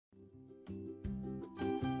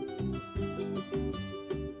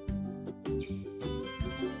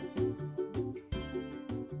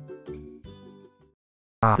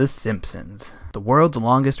The Simpsons, the world's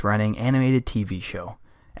longest running animated TV show.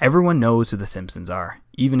 Everyone knows who the Simpsons are,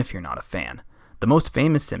 even if you're not a fan. The most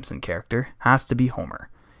famous Simpson character has to be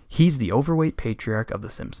Homer. He's the overweight patriarch of the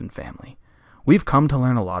Simpson family. We've come to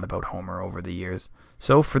learn a lot about Homer over the years,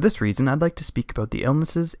 so for this reason I'd like to speak about the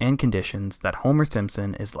illnesses and conditions that Homer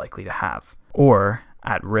Simpson is likely to have, or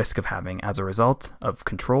at risk of having as a result of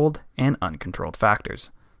controlled and uncontrolled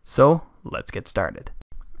factors. So, let's get started.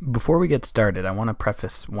 Before we get started, I want to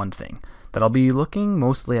preface one thing, that I'll be looking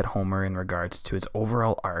mostly at Homer in regards to his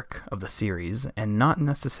overall arc of the series and not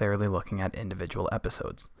necessarily looking at individual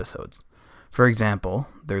episodes. For example,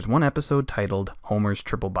 there's one episode titled Homer's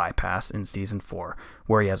Triple Bypass in Season 4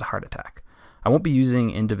 where he has a heart attack. I won't be using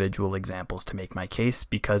individual examples to make my case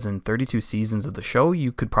because in 32 seasons of the show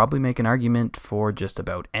you could probably make an argument for just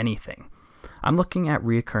about anything. I'm looking at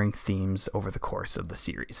reoccurring themes over the course of the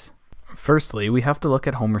series. Firstly, we have to look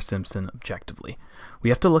at Homer Simpson objectively. We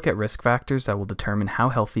have to look at risk factors that will determine how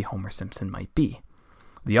healthy Homer Simpson might be.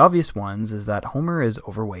 The obvious ones is that Homer is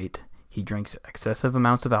overweight, he drinks excessive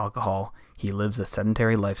amounts of alcohol, he lives a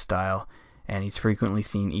sedentary lifestyle, and he's frequently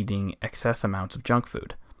seen eating excess amounts of junk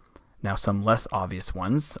food. Now, some less obvious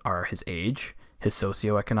ones are his age, his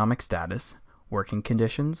socioeconomic status, working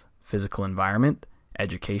conditions, physical environment,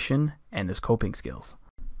 education, and his coping skills.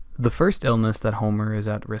 The first illness that Homer is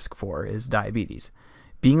at risk for is diabetes.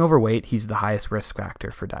 Being overweight, he's the highest risk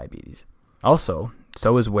factor for diabetes. Also,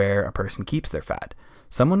 so is where a person keeps their fat.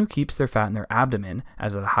 Someone who keeps their fat in their abdomen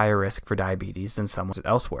is at a higher risk for diabetes than someone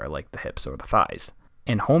elsewhere like the hips or the thighs.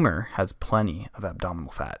 And Homer has plenty of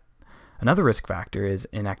abdominal fat. Another risk factor is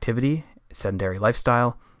inactivity, sedentary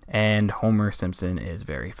lifestyle, and Homer Simpson is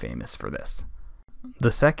very famous for this.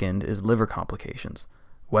 The second is liver complications.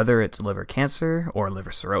 Whether it's liver cancer or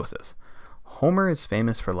liver cirrhosis. Homer is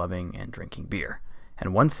famous for loving and drinking beer,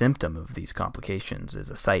 and one symptom of these complications is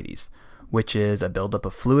ascites, which is a buildup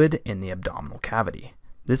of fluid in the abdominal cavity.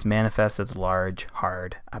 This manifests as large,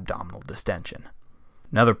 hard abdominal distension.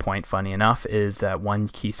 Another point, funny enough, is that one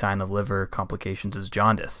key sign of liver complications is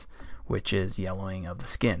jaundice, which is yellowing of the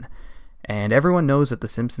skin, and everyone knows that the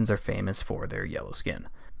Simpsons are famous for their yellow skin.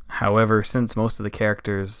 However, since most of the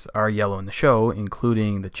characters are yellow in the show,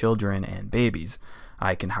 including the children and babies,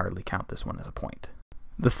 I can hardly count this one as a point.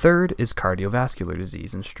 The third is cardiovascular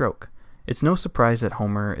disease and stroke. It's no surprise that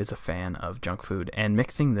Homer is a fan of junk food, and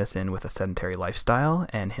mixing this in with a sedentary lifestyle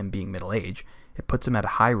and him being middle-aged, it puts him at a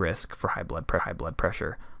high risk for high blood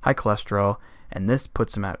pressure, high cholesterol, and this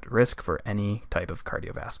puts him at risk for any type of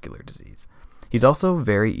cardiovascular disease. He's also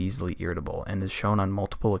very easily irritable and is shown on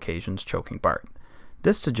multiple occasions choking Bart.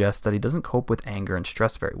 This suggests that he doesn't cope with anger and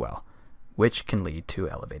stress very well, which can lead to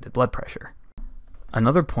elevated blood pressure.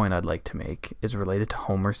 Another point I'd like to make is related to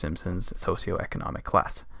Homer Simpson's socioeconomic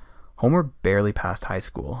class. Homer barely passed high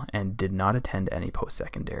school and did not attend any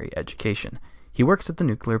post-secondary education. He works at the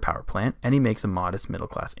nuclear power plant and he makes a modest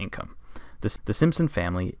middle-class income. The Simpson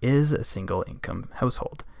family is a single-income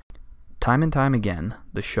household. Time and time again,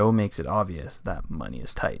 the show makes it obvious that money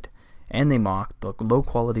is tight, and they mock the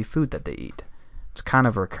low-quality food that they eat. It's kind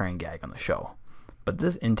of a recurring gag on the show. But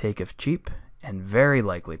this intake of cheap and very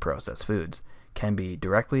likely processed foods can be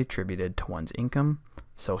directly attributed to one's income,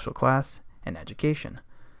 social class, and education.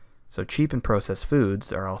 So cheap and processed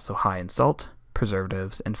foods are also high in salt,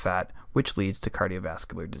 preservatives, and fat, which leads to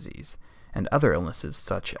cardiovascular disease and other illnesses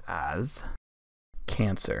such as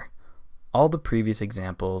cancer. All the previous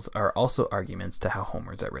examples are also arguments to how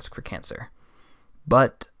Homer is at risk for cancer.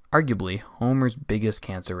 But arguably, Homer's biggest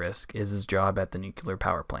cancer risk is his job at the nuclear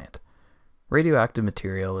power plant. Radioactive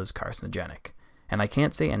material is carcinogenic, and I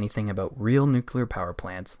can't say anything about real nuclear power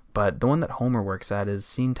plants, but the one that Homer works at is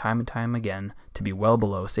seen time and time again to be well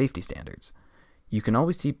below safety standards. You can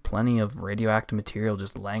always see plenty of radioactive material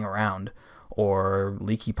just laying around, or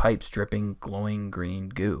leaky pipes dripping glowing green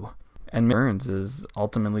goo. And Burns is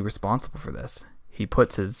ultimately responsible for this. He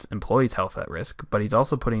puts his employees' health at risk, but he's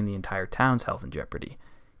also putting the entire town's health in jeopardy.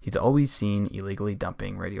 He's always seen illegally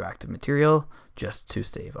dumping radioactive material just to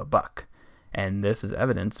save a buck. And this is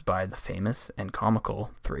evidenced by the famous and comical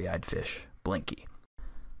three-eyed fish, Blinky.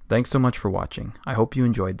 Thanks so much for watching. I hope you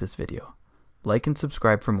enjoyed this video. Like and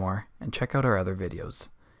subscribe for more, and check out our other videos.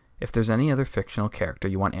 If there's any other fictional character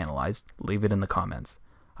you want analyzed, leave it in the comments.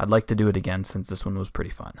 I'd like to do it again since this one was pretty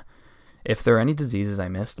fun. If there are any diseases I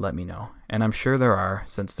missed, let me know. And I'm sure there are,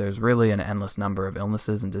 since there's really an endless number of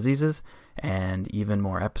illnesses and diseases, and even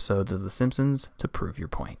more episodes of The Simpsons to prove your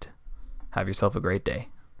point. Have yourself a great day.